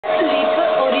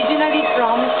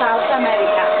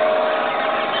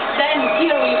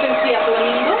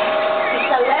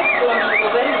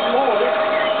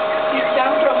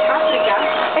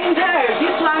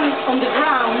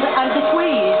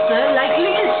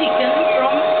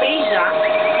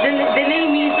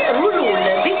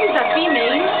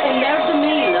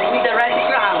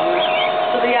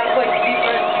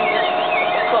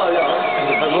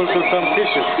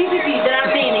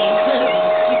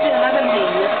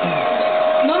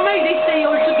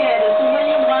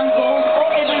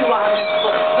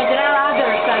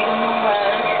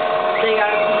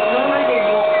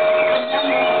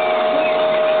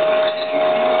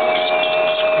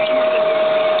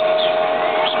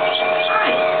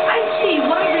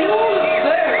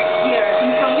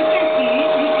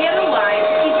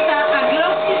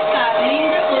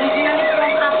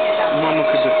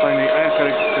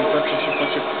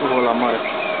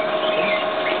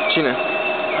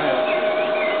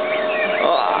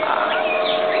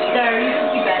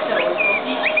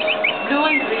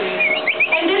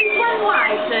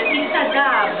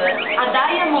dove, a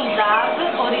diamond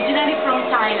dove, originally from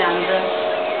Thailand.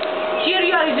 Here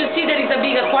you see there is a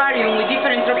big aquarium with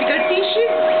different tropical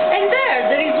fishes, and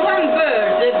there is one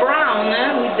bird, the brown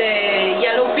with the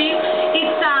yellow beak.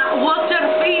 It's a water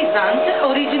pheasant,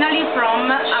 originally from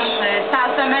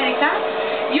South America.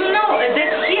 You know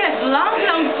that he has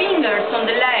long fingers on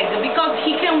the leg because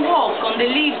he can walk on the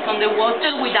leaves on the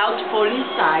water without falling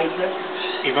inside.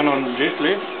 Even on this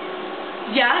leaf?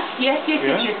 Yes. Yeah,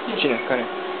 correct.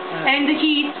 And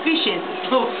he eats fishes,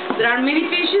 so there are many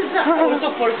fishes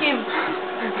also for him.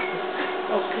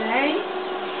 Okay.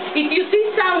 If you see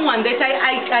someone that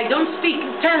I don't speak,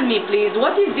 tell me please,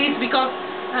 what is this, because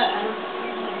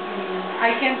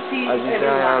I can see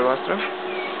everyone.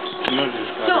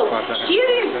 So, here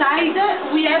inside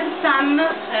we have some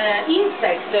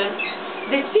insects,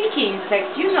 the sticky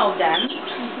insects, you know them.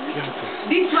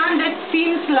 This one that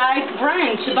seems like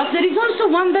branch, but there is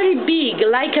also one very big,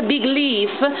 like a big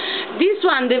leaf. This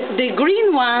one, the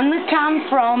green one, comes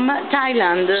from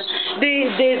Thailand.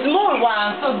 The small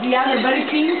ones, so the other very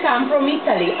thin, come from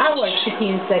Italy, our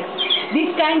sticky insects.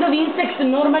 This kind of insects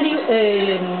normally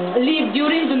live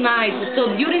during the night,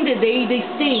 so during the day they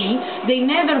stay, they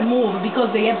never move because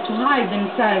they have to hide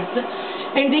themselves,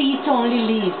 and they eat only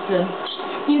leaves.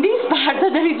 In this part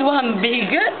there is one big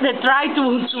that tries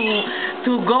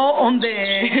to go on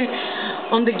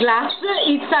the glass.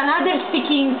 It's another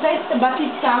sticky insect, but it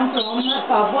comes from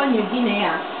Papua New Guinea.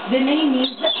 The name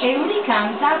is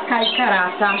Euricantha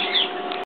calcarata.